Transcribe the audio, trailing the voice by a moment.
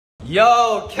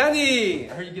Yo, Kenny!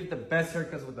 I heard you get the best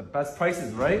haircuts with the best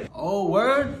prices, right? Oh,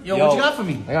 word? Yo, what you got for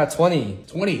me? I got 20.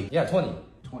 20. Yeah, 20.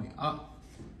 20.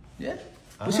 Yeah.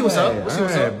 We'll see what's up. We'll see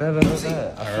what's up. We'll see.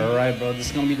 All right, bro. This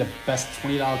is going to be the best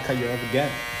 $20 cut you ever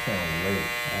get. Can't wait.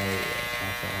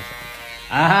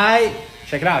 All right.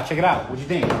 Check it out. Check it out. What you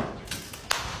think?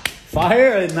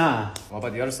 Fire or nah? What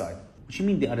about the other side? What you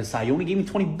mean the other side? You only gave me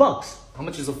 $20. How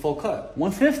much is a full cut?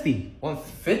 150.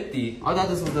 150? I thought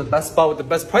this was the best spot with the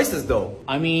best prices, though.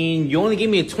 I mean, you only gave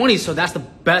me a 20, so that's the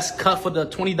best cut for the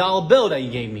 $20 bill that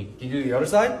you gave me. Can you do the other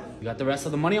side? You got the rest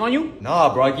of the money on you?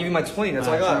 Nah, bro. I gave you my 20. That's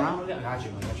all I got. I got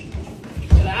you.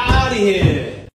 Get out of here.